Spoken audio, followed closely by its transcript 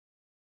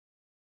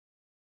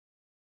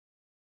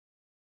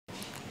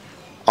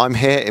I'm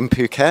here in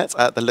Phuket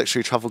at the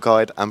Luxury Travel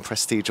Guide and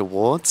Prestige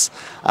Awards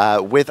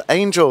with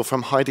Angel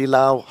from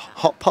Haidilao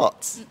Hot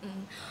Pots.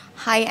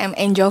 Hi, I'm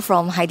Angel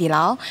from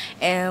Haidilao,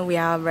 and we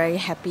are very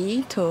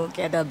happy to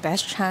get the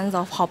best chance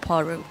of Hot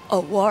Pot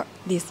Award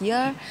this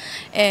year.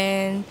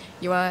 And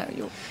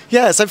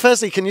Yeah, so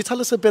firstly, can you tell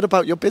us a bit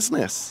about your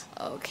business?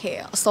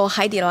 Okay, so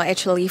Haidilao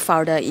actually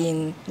founded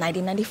in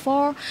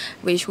 1994,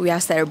 which we are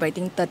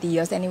celebrating 30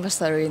 years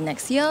anniversary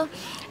next year.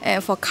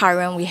 And for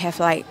current, we have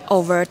like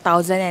over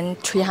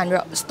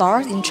 1,300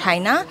 stores in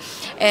China,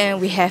 and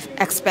we have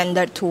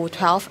expanded to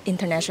 12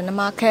 international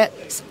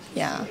markets.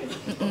 Yeah.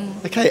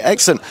 Okay,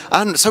 excellent.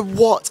 And so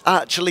what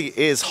actually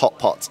is hot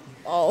pot?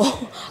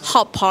 Oh,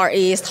 hot pot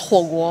is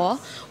huoguo,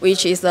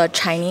 which is a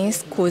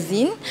Chinese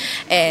cuisine,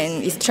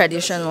 and it's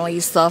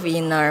traditionally served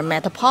in a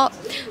metal pot.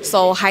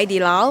 So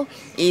Haidilao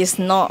is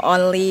not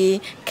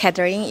only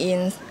catering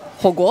in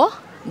huoguo,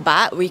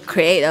 but we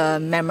create a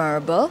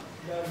memorable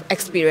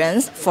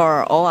experience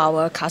for all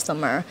our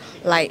customers,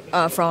 like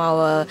from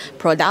our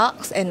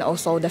products and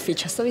also the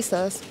feature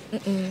services.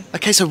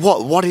 Okay, so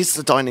what is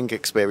the dining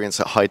experience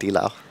at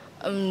Haidilao?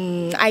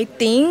 I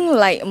think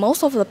like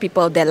most of the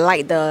people that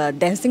like the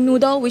dancing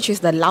noodle, which is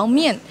the Lao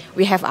Mian.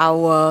 We have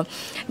our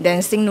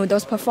dancing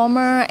noodles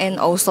performer and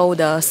also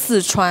the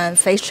Sichuan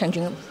face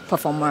changing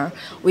performer,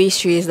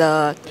 which is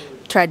a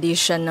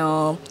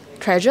traditional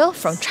treasure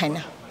from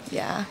China.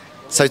 Yeah.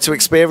 So to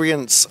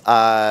experience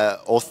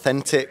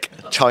authentic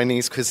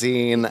Chinese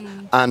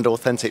cuisine and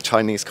authentic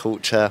Chinese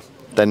culture,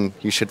 then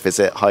you should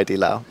visit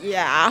Haidilao.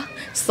 Yeah,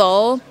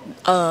 so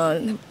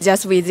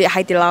just visit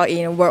Haidilao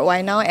in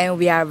worldwide now, and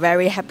we are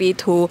very happy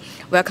to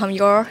welcome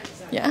you.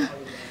 Yeah.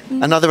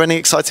 And are there any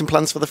exciting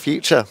plans for the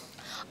future?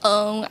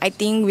 I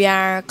think we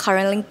are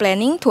currently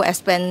planning to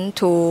expand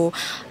to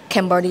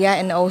Cambodia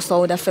and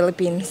also the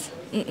Philippines.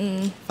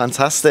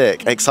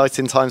 Fantastic.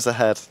 Exciting times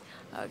ahead.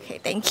 Okay,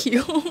 thank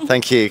you.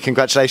 Thank you.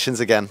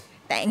 Congratulations again.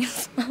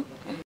 Thanks.